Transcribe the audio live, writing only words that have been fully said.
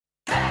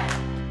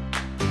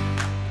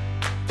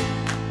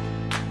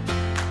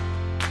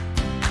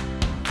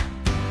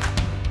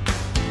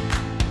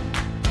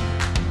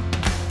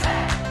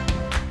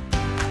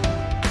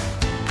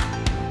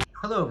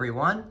Hello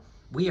everyone,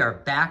 we are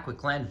back with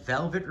Glenn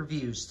Velvet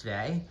Reviews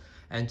today,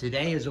 and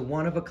today is a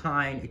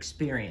one-of-a-kind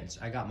experience.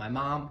 I got my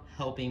mom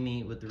helping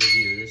me with the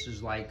review. This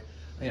is like,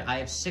 I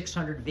have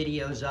 600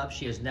 videos up.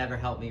 She has never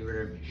helped me with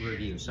a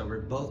review. So we're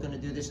both gonna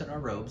do this in our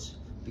robes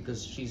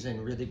because she's in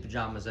really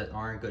pajamas that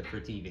aren't good for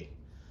TV,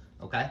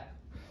 okay?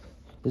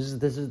 This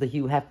is the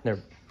Hugh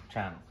Hefner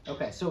channel.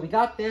 Okay, so we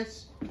got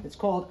this. It's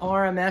called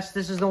RMS.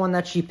 This is the one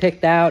that she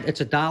picked out. It's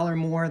 $1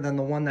 more than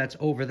the one that's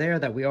over there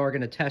that we are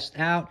going to test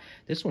out.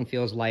 This one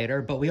feels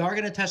lighter, but we are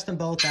going to test them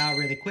both out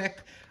really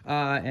quick.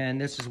 And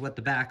this is what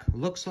the back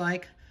looks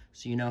like,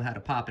 so you know how to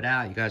pop it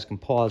out. You guys can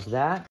pause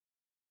that.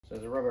 So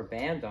there's a rubber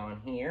band on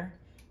here.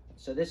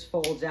 So this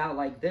folds out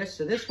like this.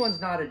 So this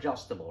one's not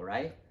adjustable,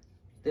 right?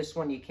 This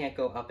one you can't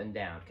go up and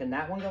down. Can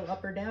that one go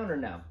up or down or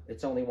no?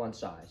 It's only one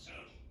size.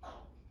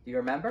 Do you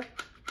remember?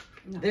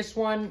 No. This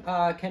one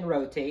can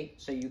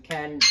rotate, so you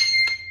can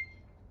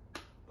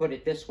put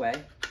it this way,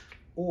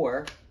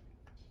 or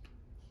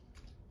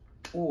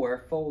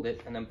fold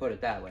it and then put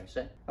it that way.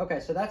 So, okay,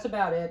 so that's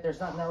about it.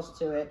 There's nothing else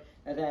to it.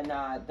 And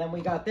then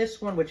we got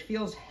this one, which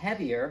feels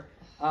heavier,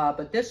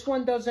 but this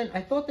one doesn't.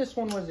 I thought this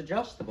one was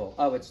adjustable.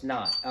 Oh, it's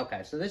not.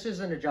 Okay, so this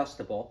isn't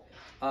adjustable.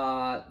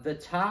 The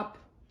top,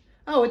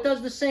 oh, it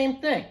does the same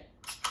thing.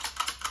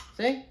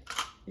 See?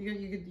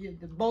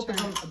 Both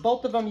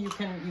of them you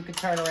can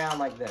turn around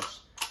like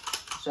this.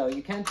 So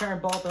you can turn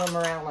both of them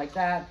around like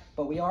that,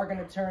 but we are going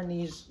to turn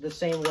these the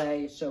same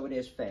way so it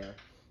is fair.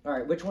 All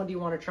right, which one do you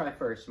want to try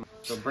first?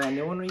 The brand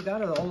new one we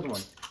got or the old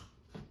one?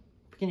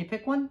 Can you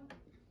pick one?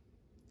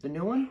 The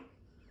new one?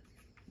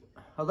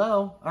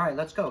 Hello? All right,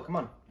 let's go. Come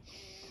on.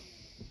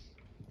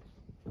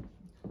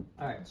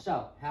 All right,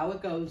 so how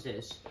it goes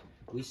is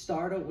we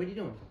start, what are you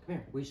doing? Come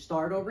here. We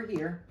start over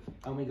here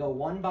and we go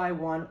one by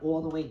one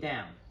all the way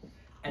down.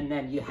 And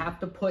then you have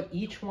to put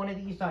each one of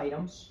these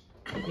items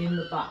in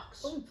the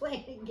box. Are we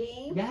playing a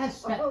game?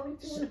 Yes.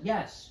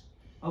 Yes.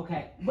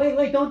 Okay.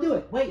 Wait, don't do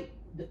it. Wait.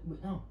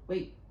 No,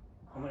 wait.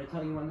 I'm going to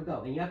tell you when to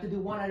go. And you have to do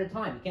one at a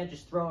time. You can't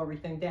just throw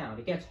everything down.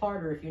 It gets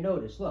harder if you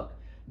notice. Look,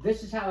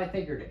 this is how I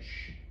figured it.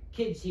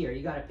 Kids here,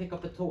 you got to pick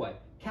up a toy.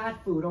 Cat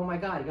food, oh my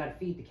God, you got to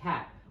feed the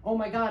cat. Oh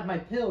my God, my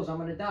pills, I'm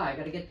going to die. I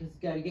got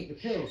to get your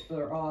pills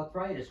for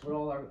arthritis, for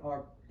all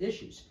our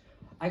issues.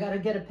 I gotta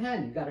get a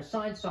pen. You gotta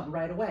sign something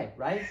right away,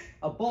 right?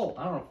 A bolt.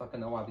 I don't fucking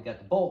know why we got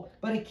the bolt,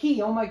 but a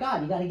key. Oh my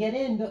God! You gotta get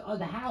in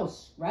the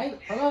house, right?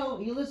 Hello,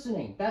 are you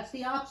listening? That's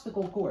the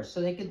obstacle course.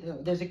 So they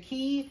could. There's a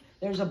key.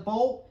 There's a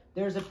bolt.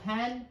 There's a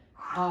pen.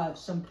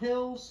 Some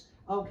pills.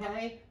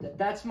 Okay,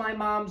 that's my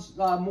mom's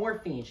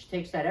morphine. She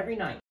takes that every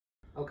night.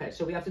 Okay,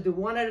 so we have to do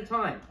one at a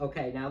time.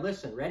 Okay, now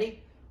listen.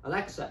 Ready?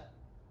 Alexa.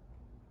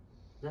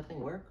 Does that thing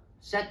work?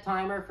 Set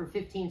timer for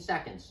 15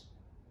 seconds.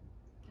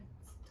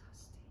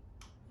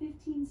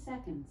 15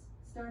 seconds,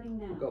 starting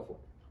now. Go for it.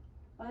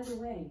 By the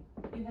way,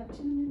 you have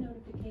 2 new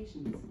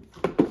notifications.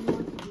 Do you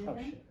want to hear them?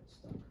 Shit, it's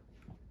stuck.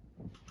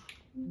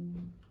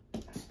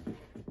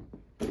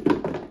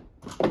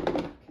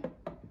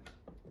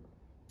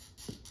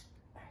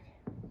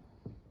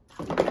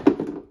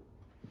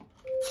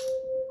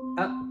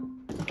 Oh,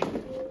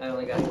 I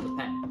only got the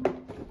pen.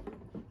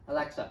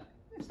 Alexa,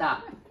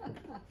 stop.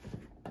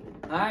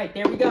 All right,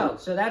 there we go.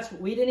 So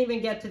we didn't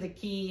even get to the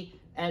key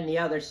and the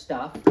other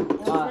stuff.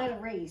 Well, it's not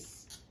a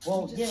race.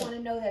 Well, you just want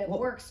to know that it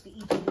works for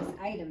each of these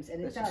items,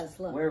 and it does.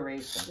 Look. We're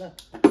racing.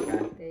 Look.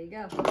 Okay. There you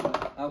go.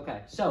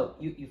 Okay, so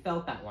you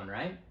felt that one,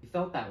 right? You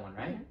felt that one,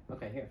 right? Yeah.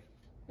 Okay, here.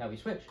 Now we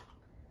switch.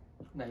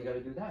 Now you got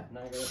to do that.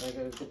 Now you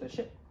got to get the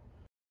shit.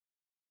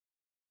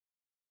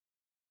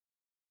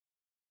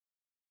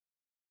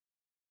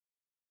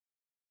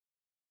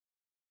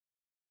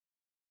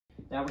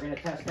 Now we're going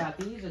to test out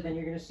these, and then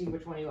you're going to see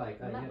which one you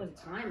like. Well, not with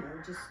a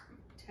timer, just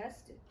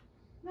test it.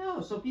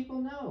 No, so people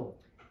know.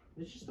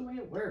 It's just the way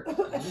it works.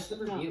 It's just a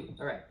review.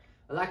 All right.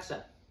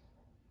 Alexa,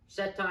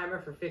 set timer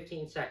for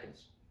 15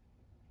 seconds.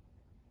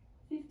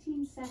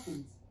 15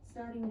 seconds,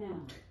 starting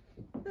now.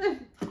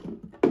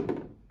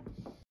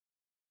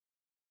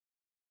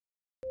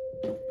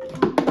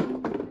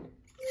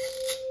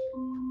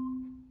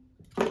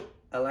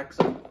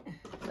 Alexa,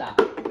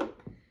 stop.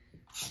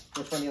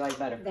 Which one do you like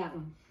better? That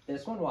one.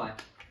 This one? Why?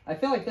 I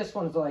feel like this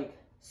one's like,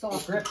 Softer.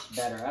 it grips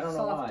better. I don't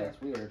know why. It's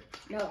weird.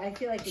 No, I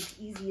feel like it's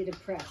easier to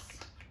press.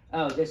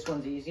 Oh, this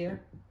one's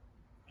easier?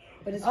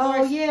 But as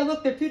oh, yeah,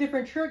 look, they're 2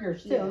 different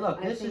triggers, too. Yeah, look,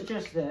 this is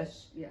just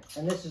this,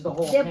 and this is the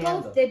whole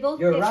handle. They both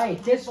You're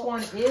right, this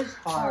one is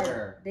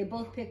harder. They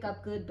both pick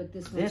up good, but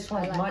this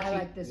one's much I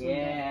like this one.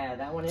 Yeah,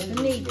 that one is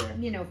for me, easier.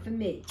 you know, for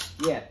me.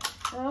 Yeah.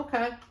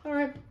 Okay, all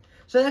right.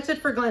 So that's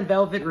it for Glenn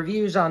Velvet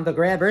Reviews on the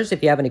Grabbers.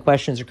 If you have any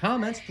questions or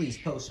comments, please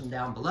post them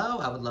down below.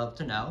 I would love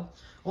to know.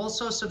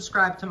 Also,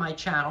 subscribe to my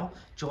channel.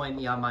 Join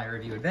me on my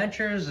review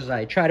adventures as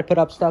I try to put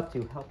up stuff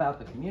to help out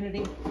the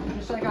community,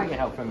 just like I get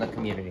help from the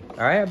community.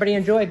 All right, everybody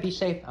enjoy. Be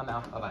safe. I'm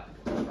out.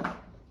 Bye-bye.